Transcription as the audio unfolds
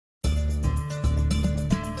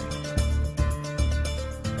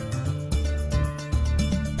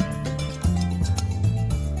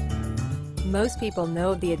Most people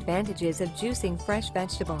know the advantages of juicing fresh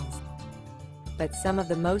vegetables, but some of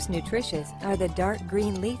the most nutritious are the dark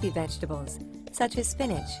green leafy vegetables, such as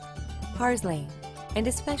spinach, parsley, and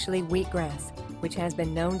especially wheatgrass, which has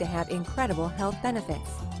been known to have incredible health benefits.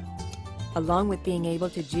 Along with being able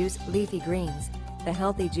to juice leafy greens, the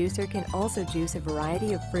healthy juicer can also juice a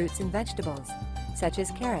variety of fruits and vegetables, such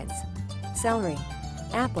as carrots, celery,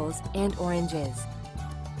 apples, and oranges.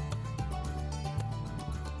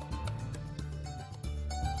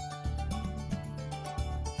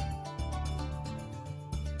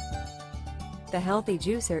 The healthy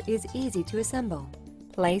juicer is easy to assemble.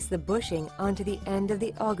 Place the bushing onto the end of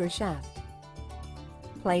the auger shaft.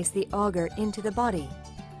 Place the auger into the body.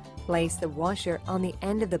 Place the washer on the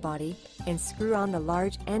end of the body and screw on the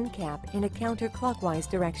large end cap in a counterclockwise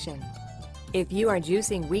direction. If you are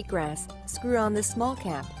juicing wheatgrass, screw on the small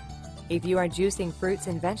cap. If you are juicing fruits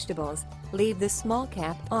and vegetables, leave the small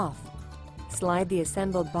cap off. Slide the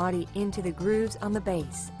assembled body into the grooves on the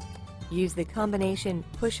base. Use the combination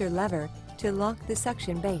pusher lever to lock the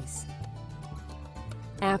suction base.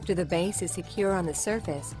 After the base is secure on the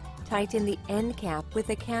surface, tighten the end cap with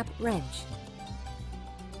a cap wrench.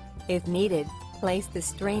 If needed, place the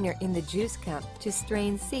strainer in the juice cup to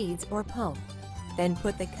strain seeds or pulp. Then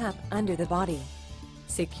put the cup under the body.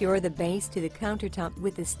 Secure the base to the countertop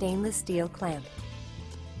with the stainless steel clamp.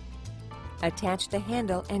 Attach the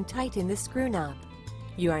handle and tighten the screw knob.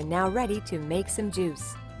 You are now ready to make some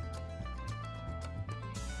juice.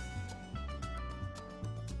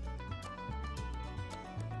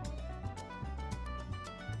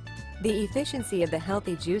 The efficiency of the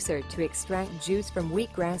healthy juicer to extract juice from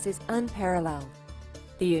wheatgrass is unparalleled.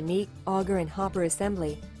 The unique auger and hopper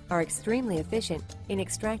assembly are extremely efficient in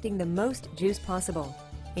extracting the most juice possible,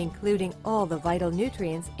 including all the vital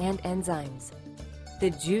nutrients and enzymes. The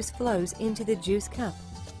juice flows into the juice cup,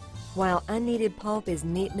 while unneeded pulp is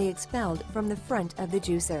neatly expelled from the front of the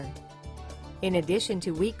juicer. In addition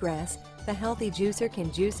to wheatgrass, the healthy juicer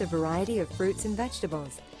can juice a variety of fruits and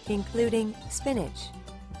vegetables, including spinach,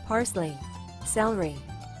 parsley, celery,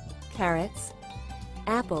 carrots,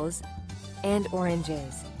 apples, and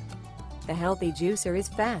oranges. The healthy juicer is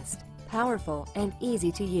fast, powerful, and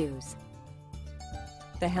easy to use.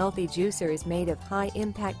 The healthy juicer is made of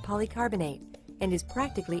high-impact polycarbonate and is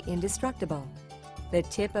practically indestructible. The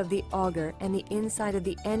tip of the auger and the inside of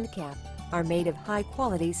the end cap are made of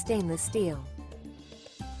high-quality stainless steel.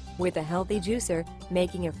 With a healthy juicer,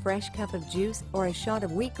 making a fresh cup of juice or a shot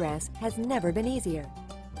of wheatgrass has never been easier.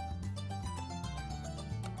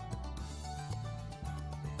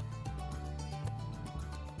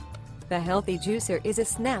 The healthy juicer is a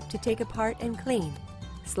snap to take apart and clean.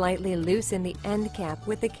 Slightly loosen the end cap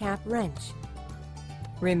with the cap wrench.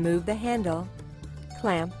 Remove the handle,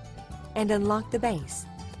 clamp, and unlock the base.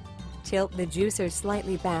 Tilt the juicer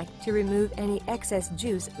slightly back to remove any excess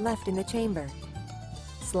juice left in the chamber.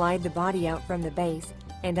 Slide the body out from the base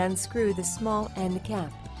and unscrew the small end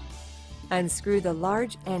cap. Unscrew the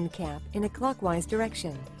large end cap in a clockwise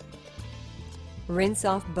direction. Rinse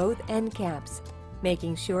off both end caps,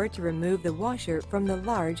 making sure to remove the washer from the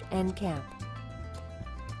large end cap.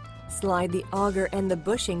 Slide the auger and the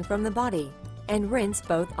bushing from the body and rinse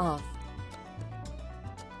both off.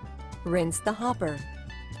 Rinse the hopper.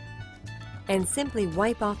 And simply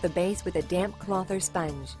wipe off the base with a damp cloth or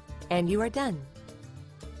sponge, and you are done.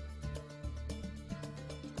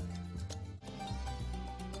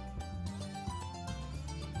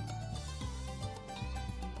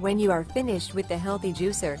 When you are finished with the healthy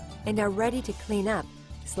juicer and are ready to clean up,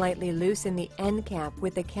 slightly loosen the end cap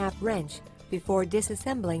with the cap wrench before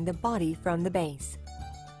disassembling the body from the base.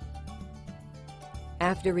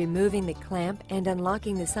 After removing the clamp and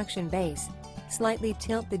unlocking the suction base, slightly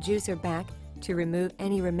tilt the juicer back to remove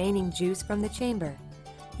any remaining juice from the chamber.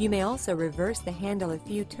 You may also reverse the handle a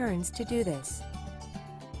few turns to do this.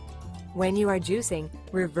 When you are juicing,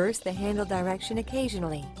 reverse the handle direction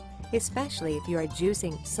occasionally, especially if you are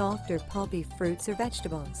juicing soft or pulpy fruits or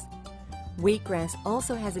vegetables. Wheatgrass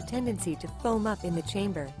also has a tendency to foam up in the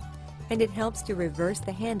chamber, and it helps to reverse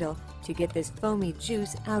the handle to get this foamy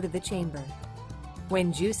juice out of the chamber.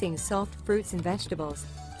 When juicing soft fruits and vegetables,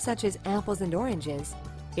 such as apples and oranges,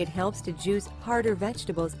 it helps to juice harder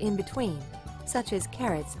vegetables in between, such as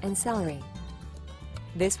carrots and celery.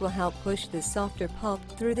 This will help push the softer pulp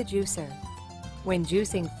through the juicer. When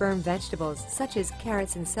juicing firm vegetables such as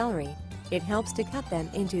carrots and celery, it helps to cut them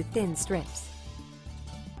into thin strips.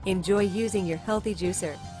 Enjoy using your healthy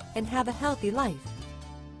juicer and have a healthy life.